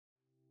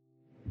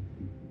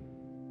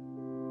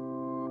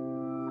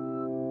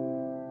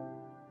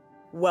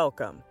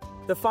Welcome.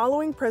 The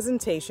following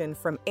presentation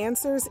from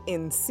Answers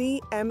in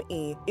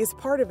CME is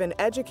part of an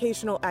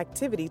educational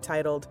activity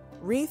titled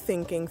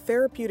Rethinking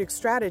Therapeutic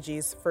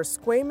Strategies for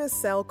Squamous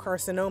Cell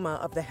Carcinoma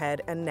of the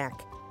Head and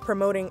Neck,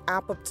 Promoting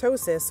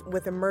Apoptosis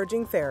with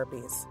Emerging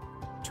Therapies.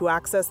 To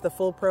access the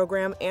full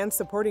program and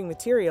supporting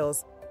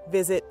materials,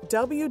 visit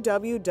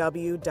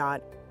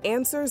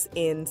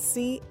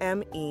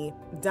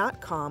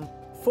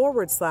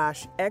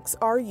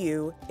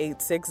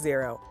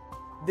www.answersincme.com/XRU860.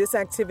 This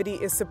activity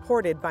is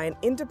supported by an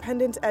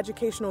independent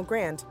educational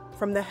grant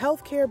from the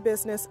healthcare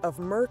business of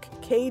Merck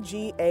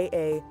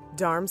KGaA,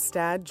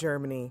 Darmstadt,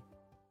 Germany.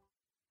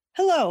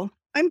 Hello,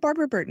 I'm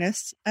Barbara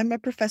Burtness. I'm a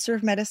professor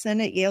of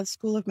medicine at Yale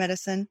School of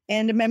Medicine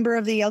and a member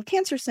of the Yale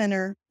Cancer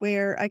Center,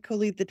 where I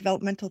co-lead the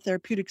Developmental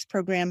Therapeutics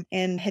program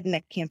in head and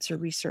neck cancer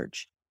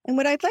research. And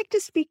what I'd like to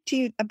speak to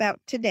you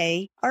about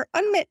today are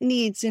unmet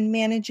needs in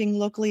managing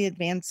locally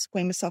advanced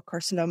squamous cell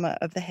carcinoma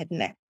of the head and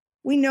neck.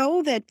 We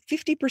know that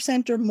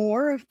 50% or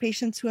more of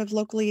patients who have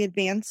locally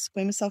advanced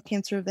squamous cell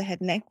cancer of the head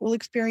and neck will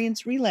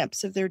experience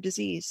relapse of their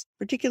disease,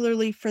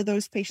 particularly for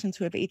those patients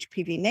who have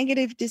HPV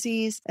negative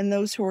disease and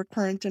those who are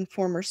current and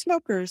former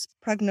smokers.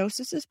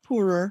 Prognosis is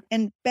poorer,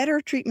 and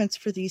better treatments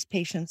for these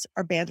patients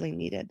are badly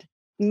needed.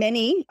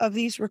 Many of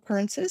these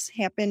recurrences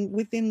happen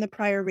within the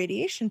prior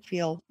radiation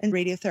field, and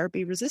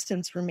radiotherapy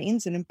resistance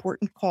remains an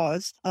important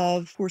cause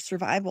of poor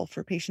survival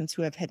for patients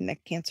who have head and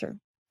neck cancer.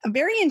 A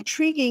very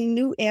intriguing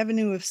new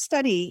avenue of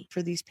study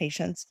for these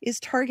patients is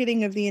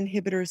targeting of the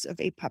inhibitors of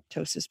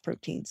apoptosis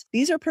proteins.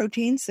 These are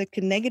proteins that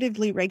can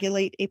negatively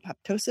regulate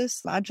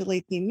apoptosis,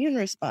 modulate the immune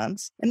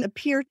response, and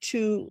appear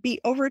to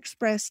be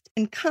overexpressed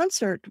in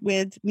concert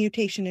with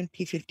mutation in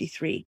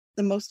p53,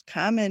 the most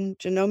common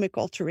genomic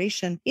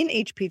alteration in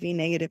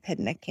HPV-negative head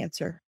and neck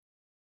cancer.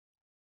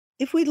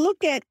 If we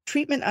look at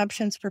treatment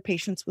options for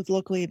patients with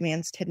locally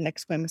advanced head and neck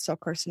squamous cell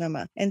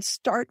carcinoma and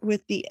start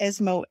with the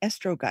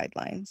ESMO-ESTRO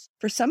guidelines,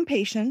 for some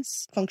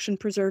patients,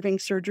 function-preserving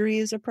surgery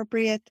is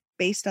appropriate.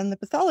 Based on the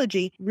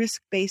pathology,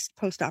 risk-based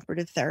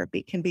postoperative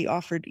therapy can be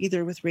offered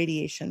either with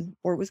radiation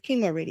or with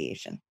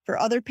chemoradiation. For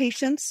other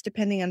patients,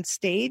 depending on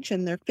stage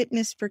and their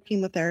fitness for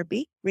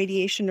chemotherapy,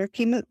 radiation or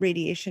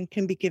chemoradiation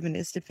can be given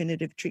as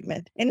definitive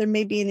treatment, and there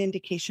may be an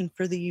indication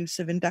for the use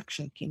of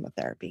induction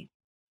chemotherapy.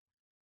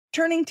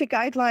 Turning to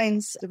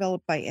guidelines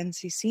developed by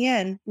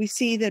NCCN, we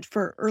see that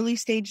for early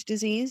stage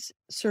disease,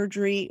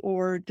 surgery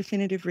or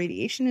definitive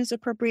radiation is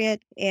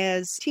appropriate.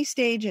 As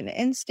T-stage and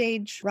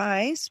end-stage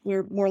rise,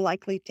 we're more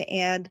likely to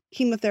add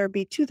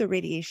chemotherapy to the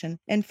radiation.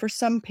 And for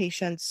some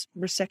patients,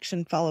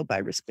 resection followed by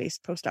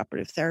risk-based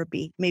postoperative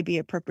therapy may be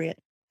appropriate.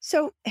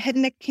 So head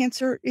and neck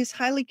cancer is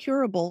highly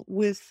curable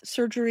with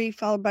surgery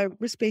followed by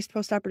risk-based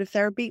postoperative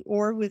therapy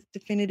or with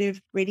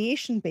definitive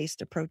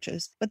radiation-based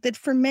approaches. But that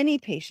for many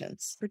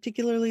patients,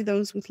 particularly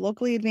those with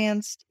locally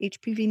advanced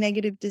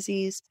HPV-negative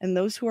disease and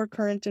those who are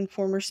current and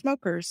former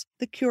smokers,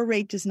 the cure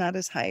rate is not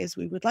as high as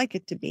we would like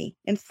it to be.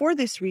 And for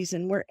this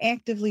reason, we're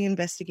actively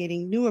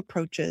investigating new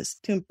approaches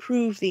to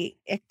improve the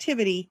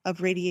activity of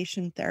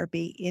radiation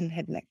therapy in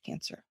head and neck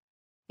cancer.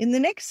 In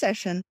the next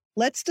session,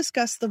 let's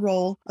discuss the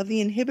role of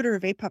the inhibitor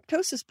of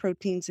apoptosis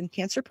proteins in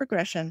cancer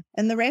progression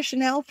and the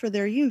rationale for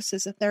their use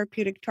as a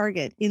therapeutic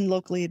target in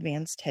locally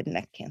advanced head and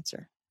neck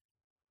cancer.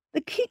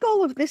 The key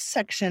goal of this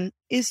section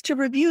is to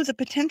review the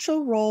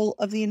potential role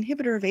of the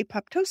inhibitor of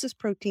apoptosis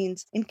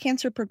proteins in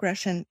cancer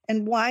progression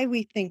and why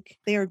we think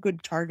they are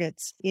good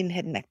targets in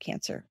head and neck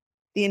cancer.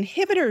 The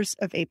inhibitors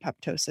of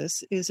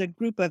apoptosis is a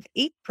group of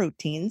 8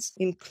 proteins,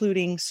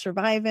 including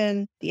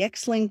survivin, the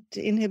X-linked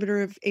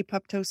inhibitor of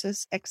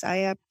apoptosis,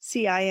 XIF,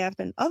 CIF,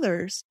 and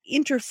others,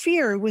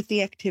 interfere with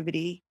the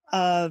activity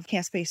of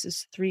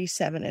caspases 3,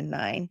 7, and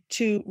 9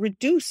 to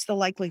reduce the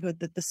likelihood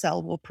that the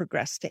cell will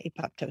progress to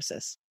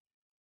apoptosis.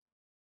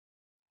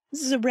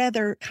 This is a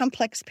rather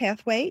complex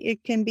pathway.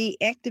 It can be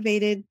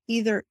activated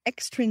either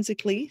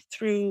extrinsically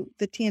through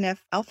the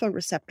TNF-alpha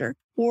receptor,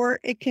 or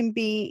it can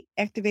be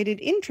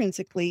activated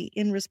intrinsically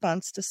in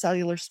response to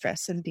cellular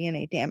stress and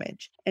DNA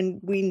damage.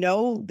 And we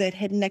know that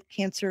head and neck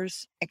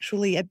cancers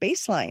actually at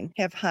baseline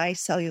have high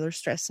cellular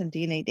stress and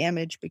DNA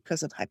damage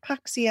because of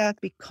hypoxia,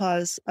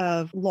 because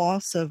of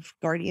loss of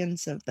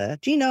guardians of the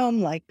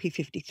genome like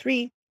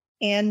p53.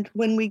 And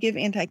when we give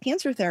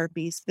anti-cancer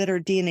therapies that are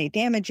DNA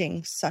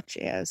damaging, such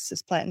as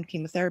cisplatin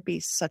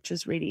chemotherapy, such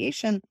as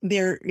radiation,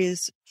 there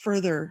is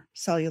further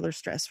cellular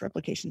stress,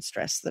 replication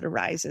stress that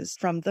arises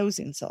from those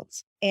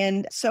insults.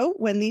 And so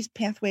when these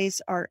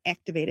pathways are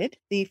activated,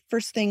 the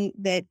first thing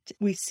that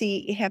we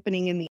see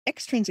happening in the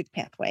extrinsic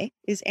pathway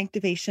is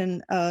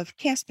activation of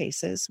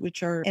caspases,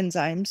 which are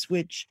enzymes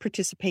which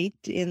participate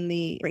in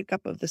the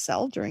breakup of the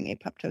cell during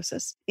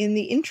apoptosis. In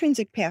the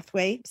intrinsic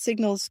pathway,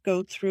 signals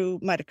go through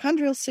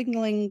mitochondrial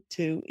signaling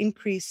to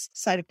increase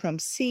cytochrome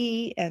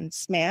C and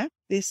SMAD.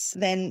 This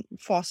then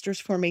fosters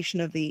formation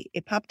of the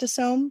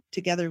apoptosome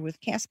together with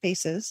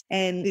caspases,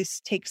 and this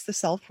takes the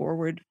cell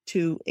forward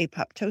to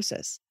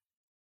apoptosis.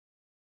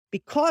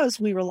 Because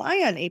we rely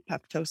on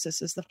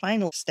apoptosis as the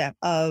final step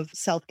of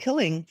cell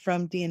killing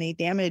from DNA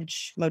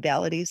damage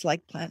modalities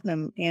like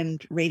platinum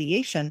and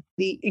radiation,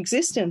 the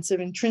existence of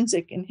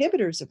intrinsic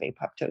inhibitors of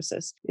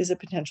apoptosis is a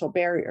potential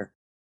barrier.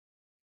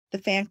 The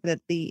fact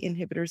that the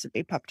inhibitors of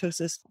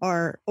apoptosis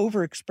are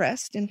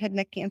overexpressed in head and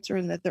neck cancer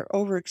and that they're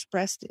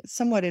overexpressed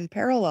somewhat in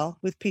parallel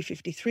with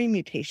p53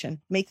 mutation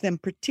make them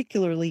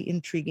particularly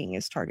intriguing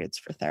as targets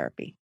for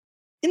therapy.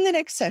 In the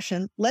next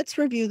session, let's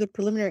review the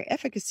preliminary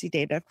efficacy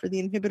data for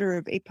the inhibitor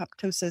of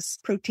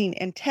apoptosis protein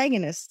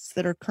antagonists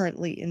that are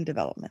currently in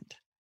development.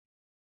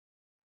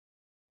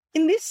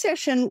 In this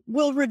session,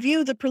 we'll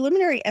review the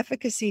preliminary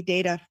efficacy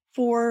data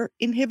for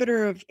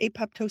inhibitor of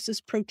apoptosis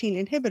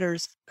protein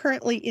inhibitors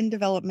currently in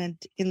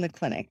development in the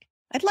clinic.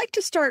 I'd like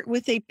to start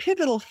with a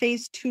pivotal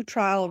phase 2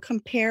 trial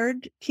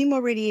compared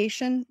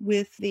chemoradiation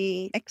with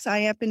the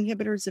XIAP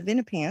inhibitor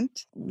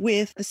xevinapant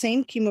with the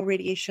same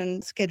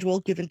chemoradiation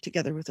schedule given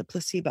together with a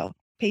placebo.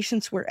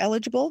 Patients were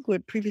eligible who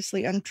had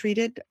previously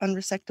untreated,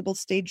 unresectable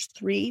stage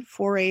 3,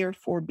 4A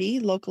or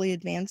 4B, locally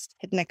advanced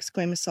head and neck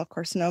squamous cell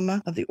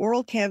carcinoma of the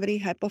oral cavity,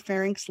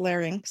 hypopharynx,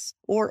 larynx,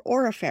 or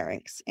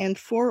oropharynx, and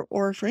for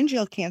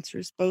oropharyngeal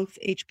cancers, both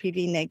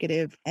HPV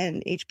negative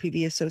and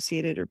HPV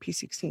associated or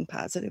P16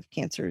 positive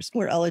cancers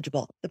were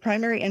eligible. The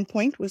primary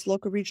endpoint was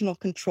local regional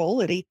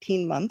control at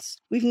 18 months.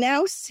 We've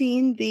now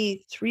seen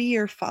the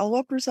 3-year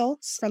follow-up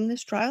results from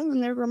this trial,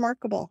 and they're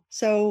remarkable.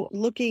 So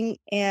looking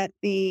at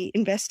the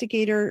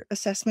investigator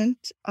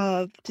assessment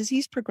of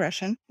disease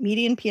progression,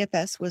 median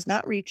PFS was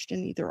not reached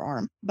in either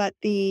arm, but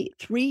the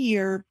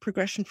 3-year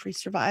progression-free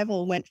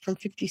survival went from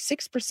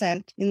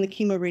 56% in the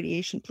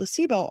chemoradiation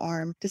placebo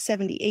arm to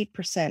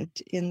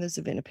 78% in the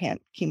xevinapant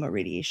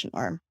chemoradiation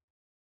arm.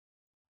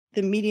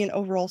 The median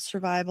overall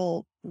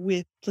survival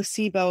with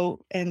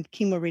placebo and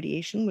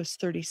chemoradiation was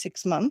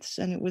 36 months,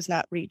 and it was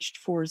not reached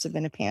for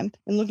xevinapant.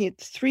 And looking at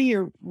the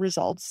 3-year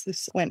results,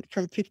 this went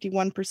from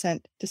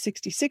 51% to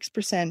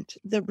 66%.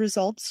 The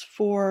results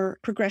for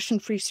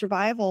progression-free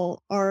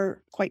survival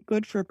are quite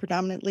good for a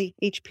predominantly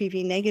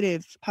HPV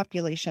negative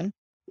population.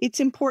 It's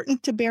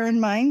important to bear in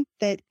mind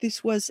that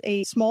this was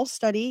a small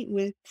study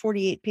with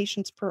 48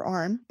 patients per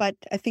arm, but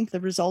I think the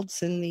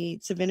results in the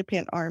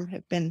xevinapant arm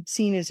have been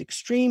seen as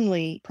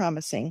extremely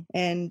promising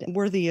and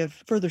worthy of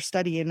further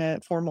study in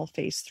a formal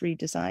phase 3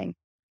 design.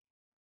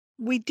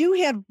 We do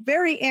have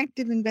very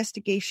active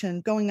investigation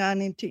going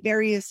on into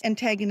various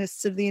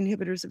antagonists of the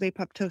inhibitors of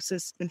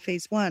apoptosis in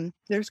phase 1.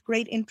 There's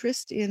great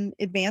interest in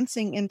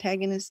advancing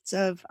antagonists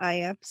of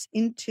IAPs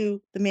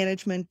into the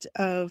management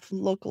of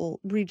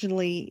local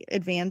regionally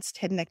advanced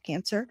head and neck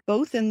cancer,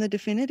 both in the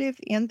definitive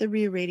and the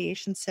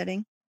reirradiation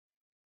setting.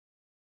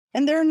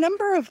 And there are a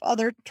number of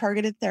other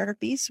targeted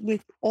therapies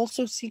which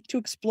also seek to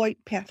exploit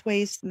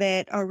pathways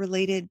that are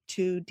related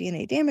to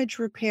DNA damage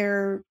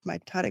repair,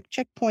 mitotic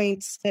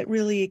checkpoints that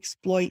really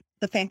exploit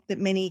the fact that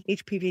many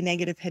HPV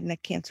negative head and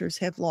neck cancers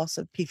have loss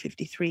of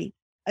p53.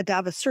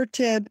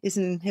 Adavosertib is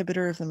an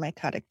inhibitor of the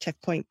mitotic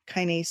checkpoint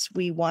kinase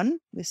WEE1.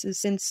 This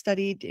has been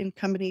studied in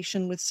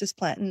combination with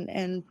cisplatin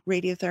and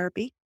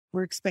radiotherapy.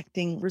 We're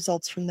expecting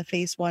results from the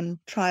phase 1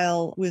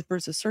 trial with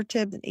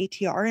berzosertib, an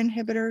ATR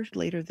inhibitor,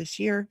 later this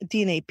year. A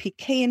DNA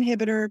PK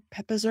inhibitor,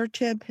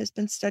 pepasertib, has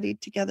been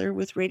studied together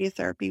with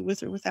radiotherapy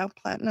with or without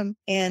platinum.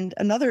 And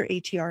another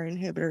ATR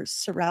inhibitor,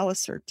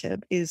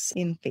 ceralasertib, is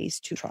in phase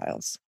 2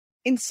 trials.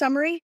 In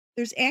summary,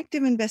 there's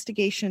active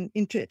investigation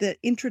into the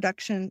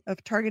introduction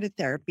of targeted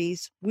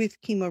therapies with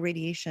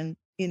chemoradiation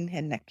in head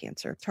and neck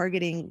cancer,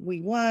 targeting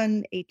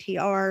WEE1,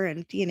 ATR,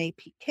 and DNA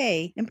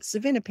PK, and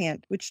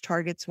xevinapant, which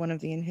targets one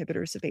of the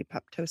inhibitors of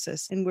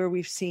apoptosis, and where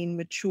we've seen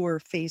mature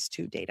phase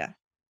 2 data.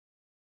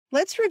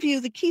 Let's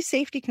review the key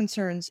safety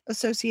concerns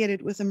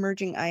associated with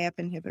emerging IAP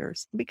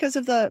inhibitors. Because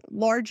of the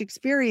large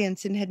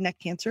experience in head and neck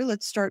cancer,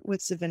 let's start with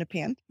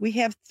xevinapant. We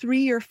have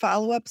 3-year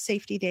follow-up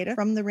safety data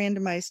from the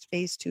randomized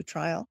phase 2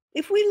 trial.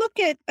 If we look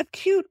at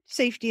acute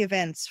safety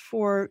events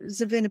for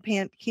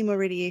xevinapant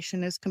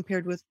chemoradiation as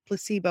compared with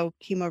placebo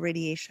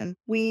chemoradiation,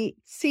 we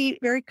see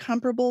very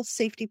comparable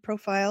safety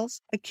profiles.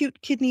 Acute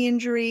kidney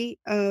injury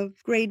of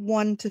grade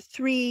 1 to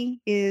 3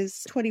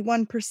 is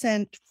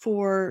 21%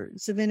 for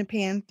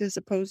xevinapant as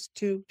opposed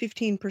to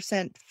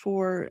 15%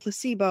 for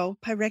placebo.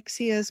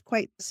 Pyrexia is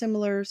quite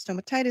similar.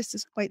 Stomatitis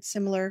is quite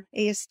similar.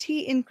 AST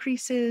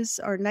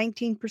increases are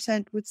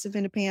 19% with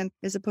xevinapant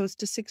as opposed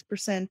to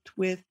 6%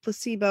 with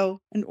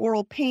placebo. And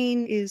oral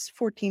pain is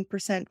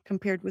 14%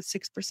 compared with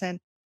 6%.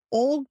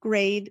 All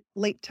grade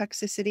late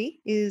toxicity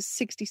is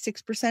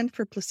 66%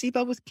 for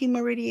placebo with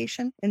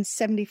chemoradiation and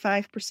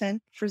 75%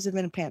 for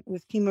xevinapant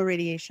with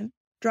chemoradiation.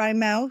 Dry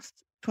mouth,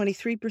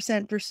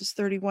 23% versus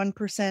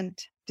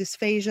 31%.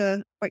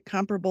 Dysphagia, quite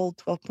comparable,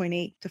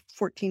 12.8 to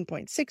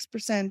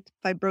 14.6%.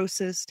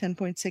 Fibrosis,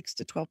 10.6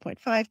 to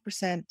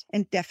 12.5%.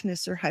 And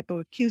deafness or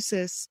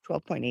hypoacusis,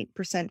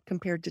 12.8%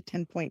 compared to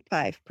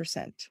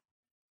 10.5%.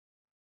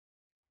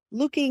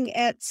 looking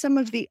at some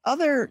of the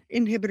other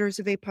inhibitors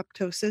of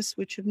apoptosis,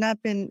 which have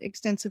not been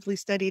extensively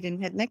studied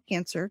in head and neck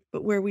cancer,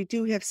 but where we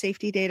do have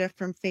safety data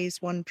from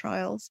phase 1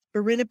 trials.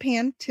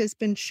 Birinapant has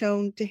been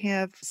shown to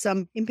have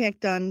some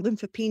impact on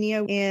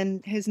lymphopenia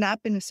and has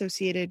not been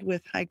associated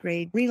with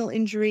high-grade renal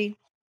injury.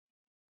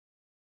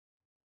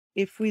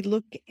 If we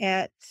look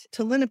at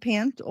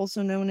Talinapant,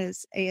 also known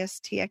as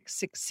ASTX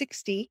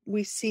 660,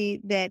 we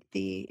see that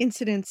the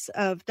incidence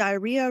of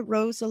diarrhea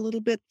rose a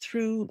little bit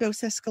through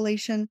dose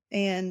escalation,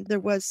 and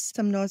there was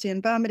some nausea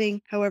and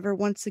vomiting. However,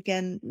 once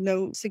again,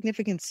 no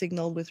significant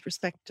signal with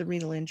respect to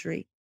renal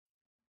injury.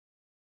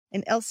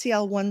 And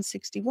LCL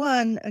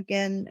 161,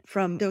 again,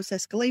 from dose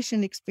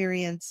escalation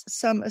experience,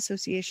 some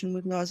association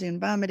with nausea and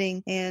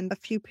vomiting, and a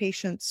few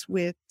patients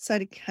with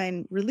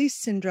cytokine release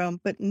syndrome,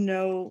 but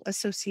no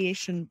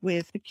association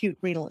with acute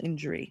renal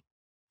injury.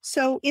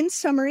 So in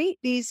summary,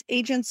 these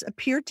agents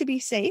appear to be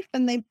safe,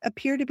 and they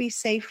appear to be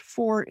safe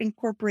for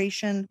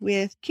incorporation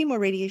with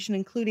chemoradiation,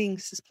 including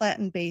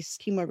cisplatin-based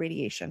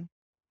chemoradiation.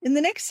 In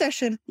the next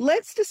session,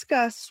 let's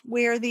discuss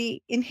where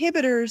the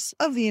inhibitors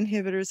of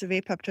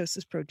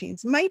apoptosis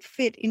proteins might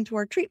fit into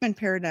our treatment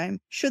paradigm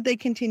should they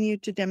continue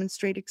to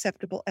demonstrate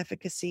acceptable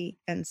efficacy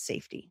and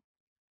safety.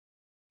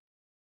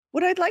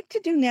 What I'd like to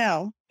do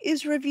now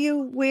is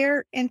review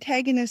where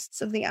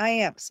antagonists of the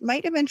IAPs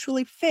might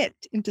eventually fit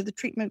into the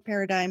treatment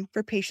paradigm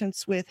for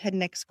patients with head and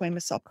neck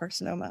squamous cell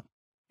carcinoma.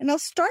 And I'll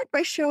start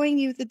by showing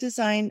you the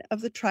design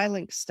of the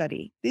TrilINC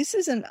study. This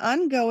is an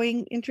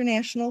ongoing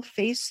international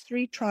phase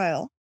 3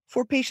 trial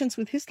for patients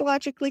with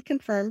histologically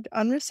confirmed,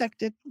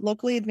 unresected,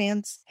 locally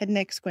advanced head and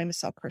neck squamous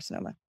cell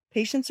carcinoma.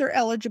 Patients are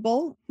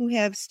eligible who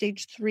have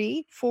stage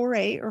 3,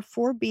 4A, or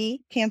 4B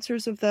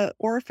cancers of the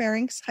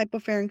oropharynx,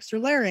 hypopharynx, or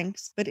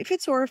larynx. But if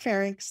it's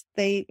oropharynx,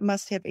 they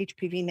must have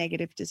HPV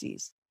negative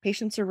disease.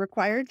 Patients are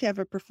required to have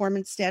a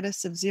performance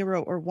status of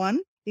 0 or 1.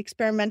 The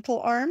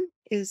experimental arm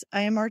is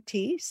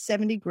IMRT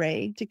 70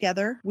 gray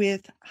together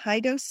with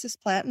high-dose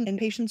cisplatin, and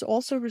patients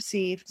also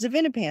receive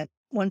Xevinapant.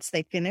 Once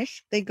they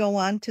finish, they go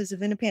on to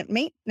Xevinapant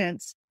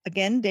maintenance,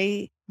 again,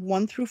 day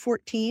 1 through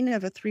 14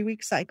 of a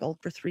 3-week cycle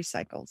for 3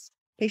 cycles.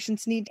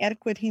 Patients need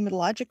adequate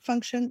hematologic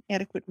function,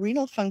 adequate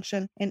renal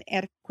function, and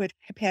adequate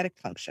hepatic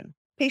function.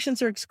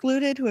 Patients are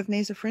excluded who have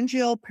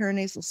nasopharyngeal,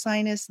 paranasal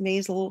sinus,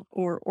 nasal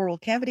or oral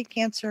cavity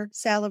cancer,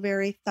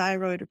 salivary,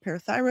 thyroid or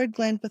parathyroid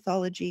gland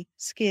pathology,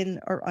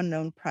 skin or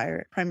unknown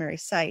primary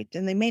site,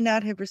 and they may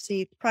not have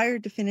received prior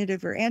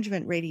definitive or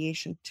adjuvant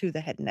radiation to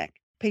the head and neck.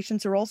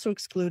 Patients are also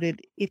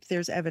excluded if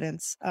there's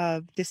evidence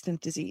of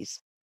distant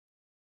disease.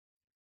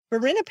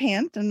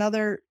 Birinapant,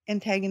 another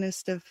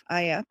antagonist of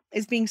IAP,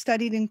 is being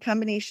studied in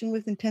combination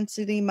with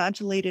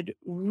intensity-modulated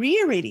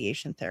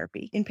reirradiation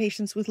therapy in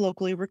patients with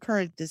locally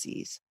recurrent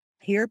disease.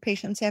 Here,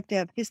 patients have to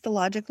have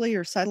histologically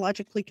or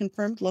cytologically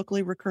confirmed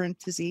locally recurrent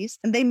disease,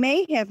 and they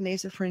may have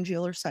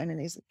nasopharyngeal or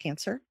sinonasal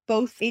cancer.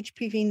 Both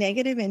HPV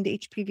negative and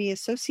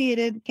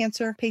HPV-associated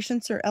cancer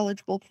patients are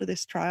eligible for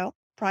this trial.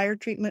 Prior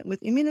treatment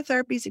with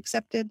immunotherapies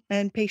accepted,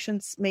 and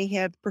patients may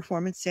have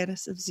performance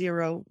status of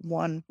 0,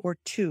 1, or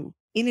 2.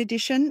 In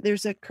addition,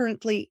 there's a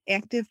currently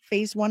active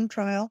phase 1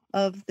 trial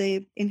of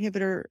the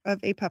inhibitor of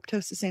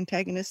apoptosis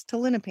antagonist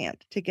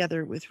Talinapant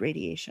together with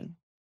radiation.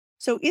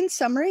 So in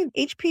summary,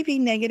 HPV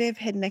negative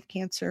head and neck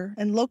cancer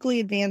and locally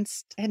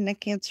advanced head and neck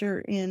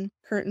cancer in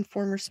current and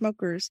former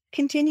smokers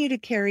continue to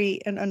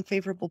carry an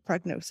unfavorable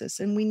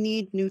prognosis, and we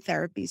need new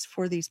therapies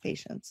for these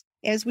patients.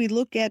 As we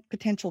look at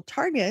potential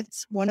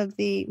targets, one of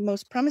the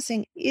most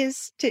promising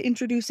is to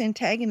introduce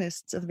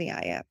antagonists of the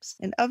IAPs.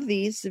 And of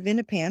these,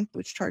 Xevinapant,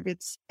 which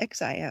targets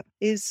XIAP,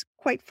 is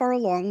quite far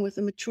along with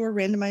a mature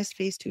randomized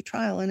phase 2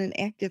 trial and an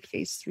active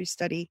phase 3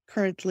 study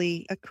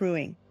currently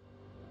accruing.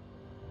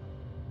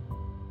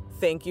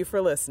 Thank you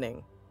for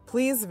listening.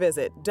 Please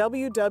visit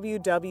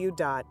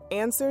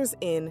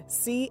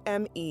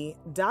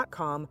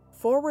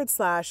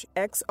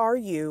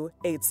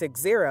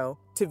www.answersincme.com/XRU860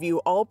 to view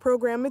all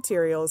program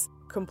materials,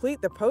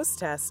 complete the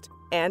post-test,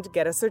 and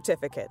get a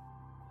certificate.